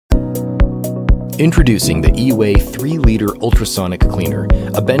Introducing the EIWEI 3-liter ultrasonic cleaner,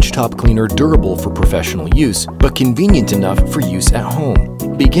 a benchtop cleaner durable for professional use, but convenient enough for use at home.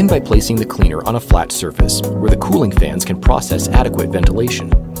 Begin by placing the cleaner on a flat surface, where the cooling fans can process adequate ventilation.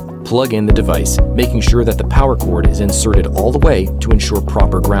 Plug in the device, making sure that the power cord is inserted all the way to ensure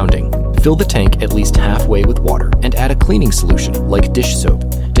proper grounding. Fill the tank at least halfway with water and add a cleaning solution, like dish soap,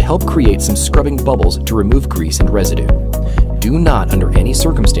 to help create some scrubbing bubbles to remove grease and residue. Do not, under any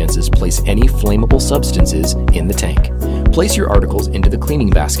circumstances, place any flammable substances in the tank. Place your articles into the cleaning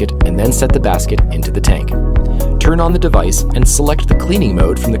basket and then set the basket into the tank. Turn on the device and select the cleaning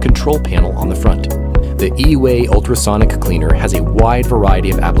mode from the control panel on the front. The EIWEI Ultrasonic Cleaner has a wide variety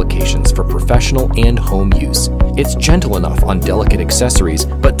of applications for professional and home use. It's gentle enough on delicate accessories,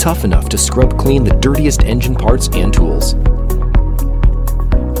 but tough enough to scrub clean the dirtiest engine parts and tools.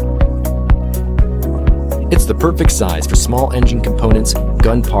 It's the perfect size for small engine components,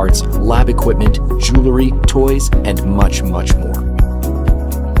 gun parts, lab equipment, jewelry, toys, and much, much more.